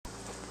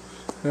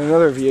And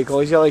another vehicle.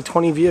 He's got like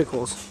 20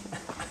 vehicles.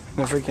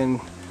 And a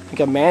freaking, like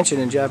a mansion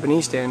in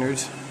Japanese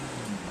standards.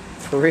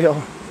 For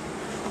real.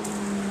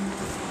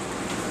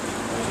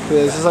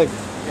 This is like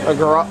a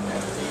garage.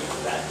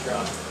 That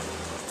truck,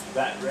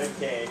 that red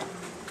K,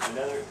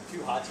 another 2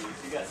 Hachis.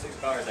 You got 6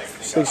 cars I can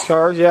think 6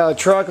 cars, yeah, a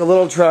truck, a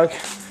little truck,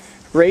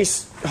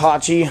 race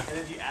Hachi. And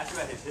then you ask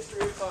about his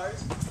history of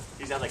cars.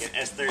 He's had like an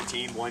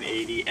S13,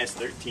 180,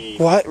 S13.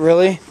 What,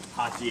 really?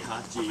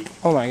 Hachi.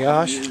 Oh my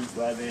gosh.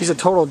 He's a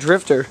total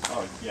drifter.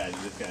 Oh yeah,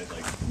 this guy's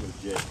like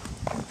legit.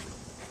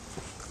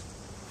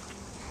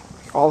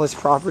 All this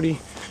property.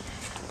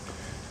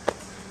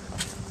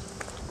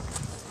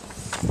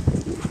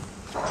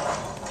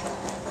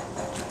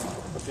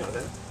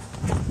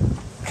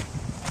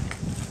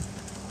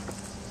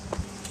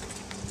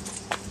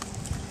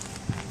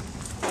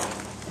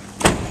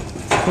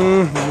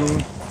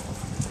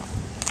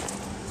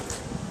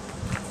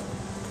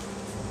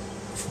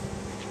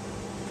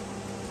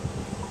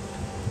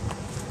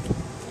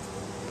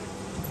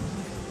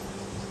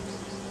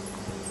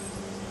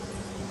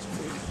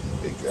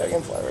 Big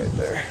dragonfly right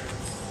there.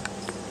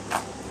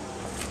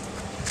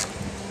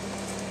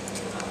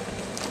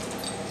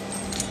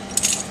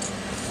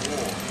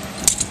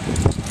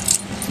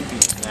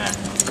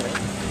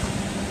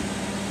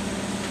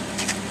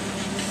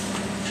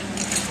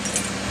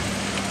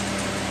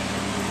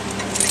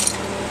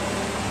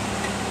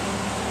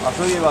 Ah,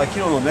 そういえば昨日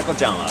の猫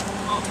ちゃんは。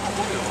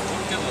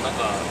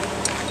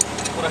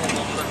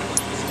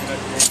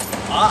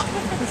あ、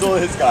そう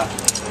ですか。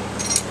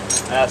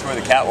That's where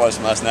the cat was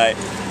from last night.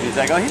 He's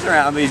like, oh, he's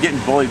around, but he's getting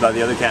bullied by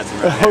the other cats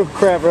around. Oh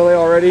crap, really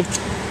already?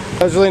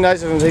 That was really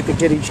nice of him to take the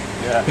kitty.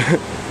 Yeah.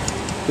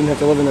 Didn't have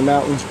to live in the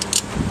mountains.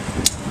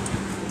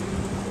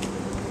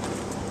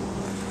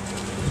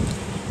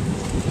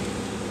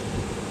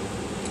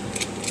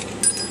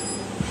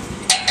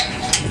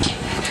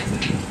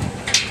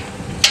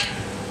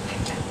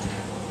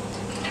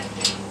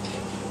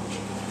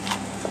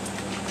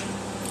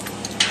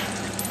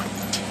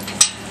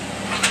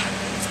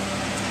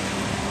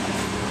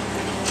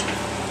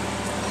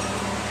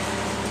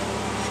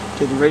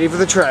 Getting ready for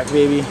the track,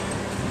 baby.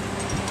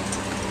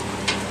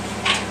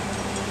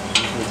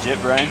 Legit,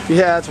 Brian?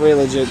 Yeah, that's way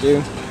legit,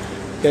 dude.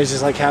 You guys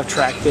just like have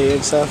track day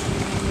and stuff.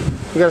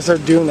 We gotta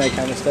start doing that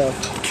kind of stuff.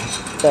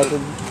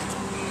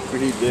 We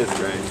need this,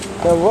 Brian.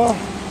 Oh, well.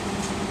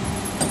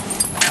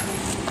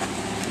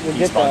 We'll Can you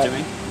get sponsor that.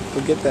 me?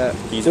 We'll get that.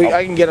 You- So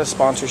I can get us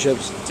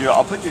sponsorships. Dude,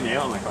 I'll put your name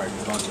on my car if you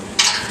sponsor me.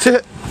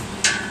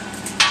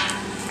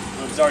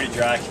 Oh, it's already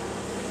dry.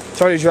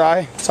 It's already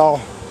dry. It's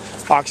all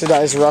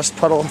oxidized rust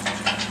puddle.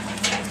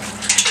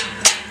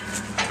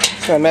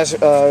 It's gonna mess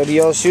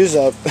Ryo's shoes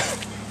up.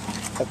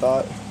 I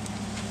thought.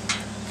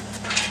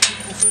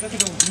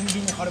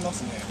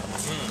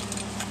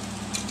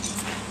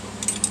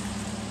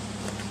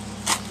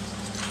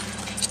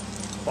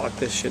 Lock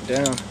this shit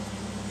down.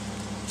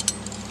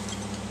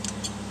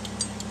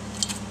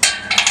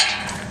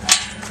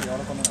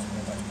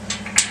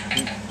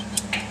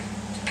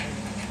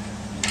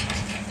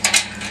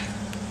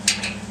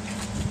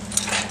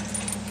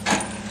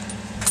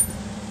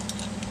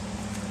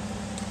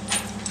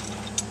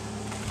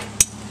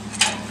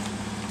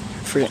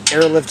 Freaking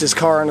airlift his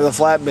car into the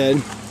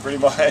flatbed. Pretty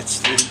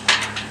much, dude.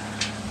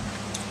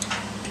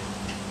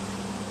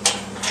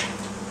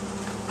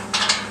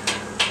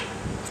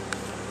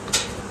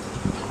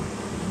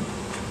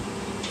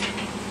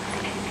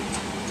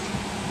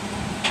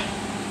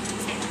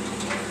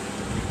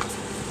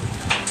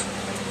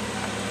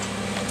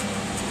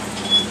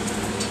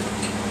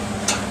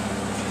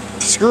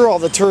 Screw all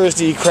the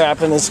touristy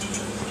crap in this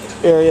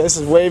area. This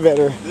is way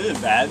better. This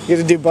isn't bad. You get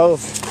to do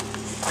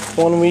both.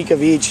 1 week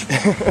of each.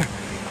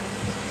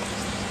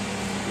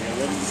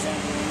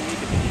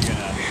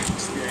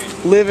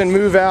 Live and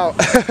move out.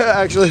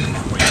 Actually,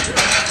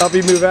 help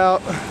you move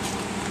out.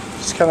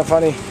 It's kind of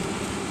funny.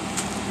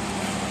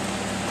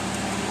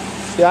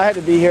 Yeah, I had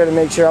to be here to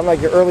make sure. I'm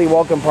like your early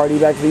welcome party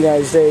back to the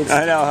United States.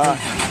 I know, huh?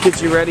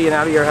 Get you ready and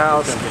out of your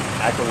house.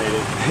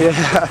 Acclimated.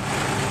 Yeah.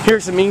 Hear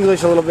some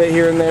English a little bit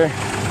here and there.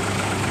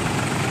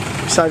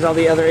 Besides all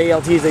the other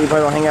ALTs that you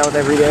probably don't hang out with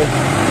every day.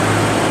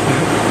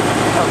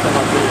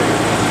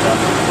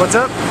 What's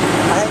up?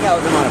 I hang out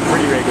with them on a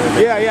pretty regular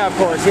basis. Yeah, of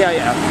course.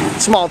 Yeah.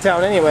 Small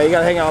town anyway. You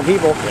gotta hang out with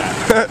people.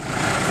 Yeah.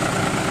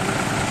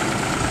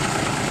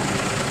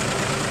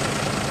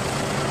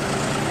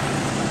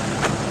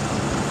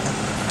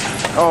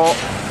 Oh.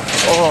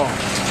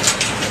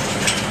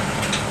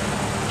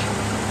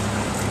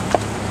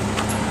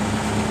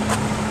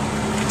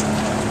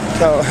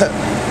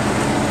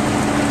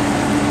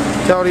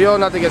 Tell Ryo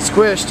not to get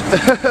squished.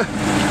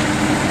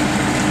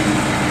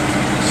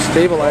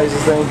 Stabilize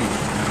this thing.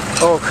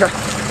 Oh crap.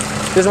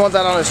 Doesn't want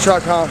that on his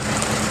truck, huh?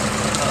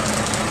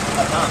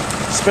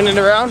 Spinning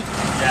around?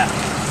 Yeah.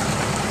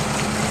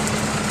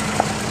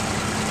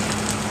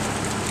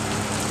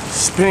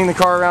 Spinning the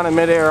car around in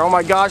midair. Oh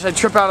my gosh, I'd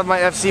trip out if my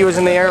FC was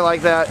in the air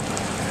like that.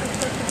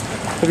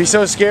 It'd be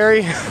so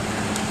scary. Ain't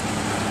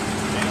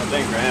no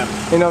thing for him.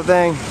 Ain't no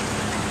thing.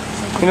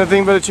 Ain't no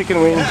thing but a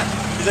chicken wing.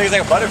 He's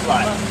like a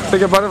butterfly. It's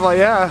like a butterfly,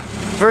 yeah.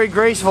 Very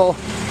graceful.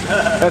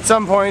 At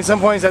some points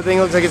that thing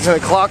looks like it's going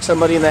to clock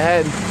somebody in the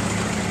head.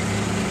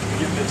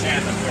 Give him the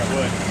chance, I'm sure it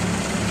would.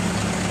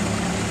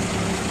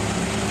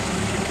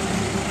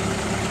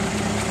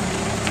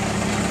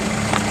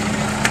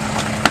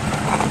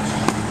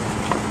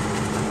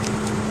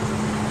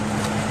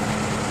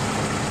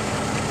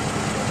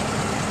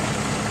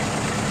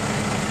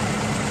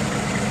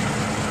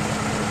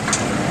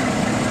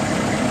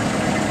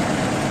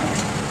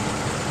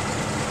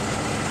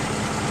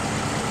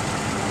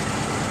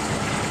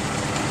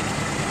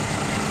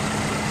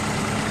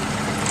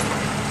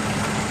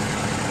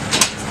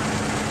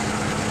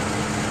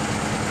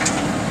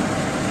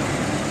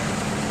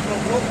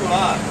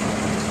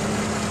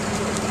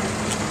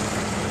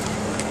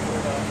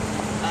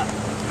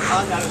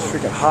 It's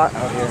freaking hot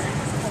out here.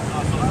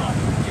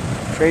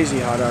 Crazy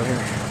hot out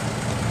here.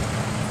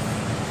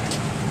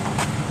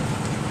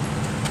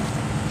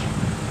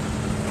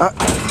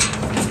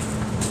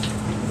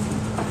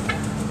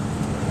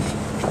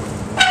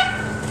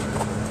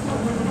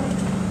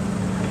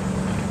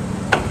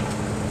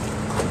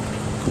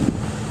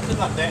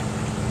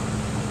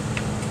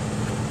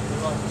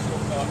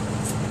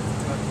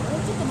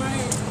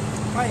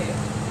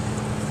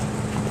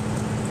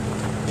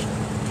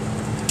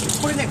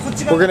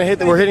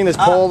 We're hitting this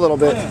pole a little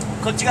bit.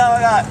 こっち側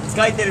が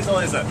使えてるそ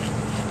うです。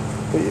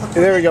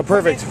 There we go.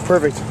 Perfect.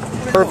 Perfect.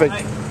 Perfect.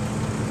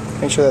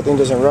 Make sure that thing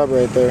doesn't rub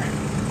right there.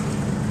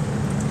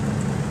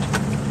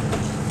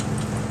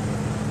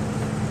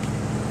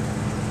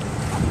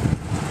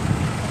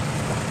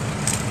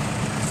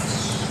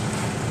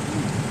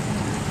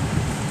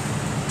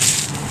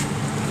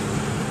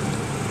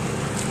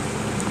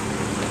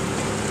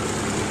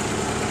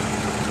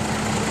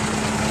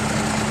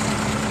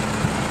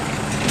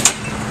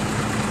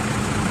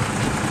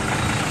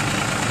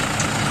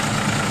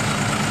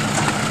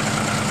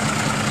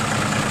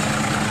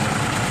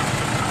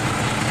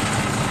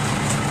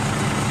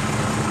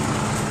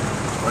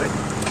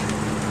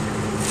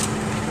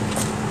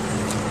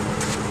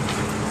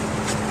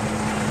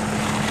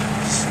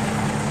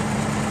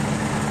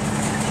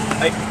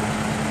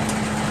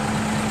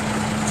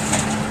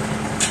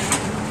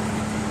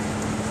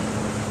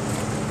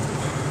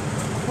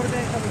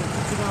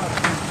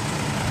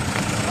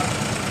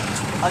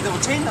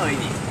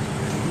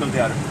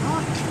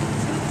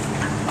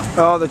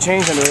 Oh, the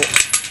chain's under it.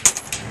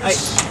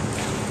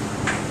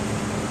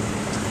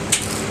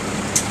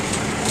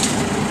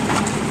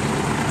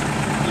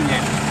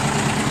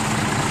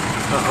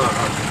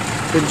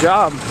 Good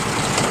job.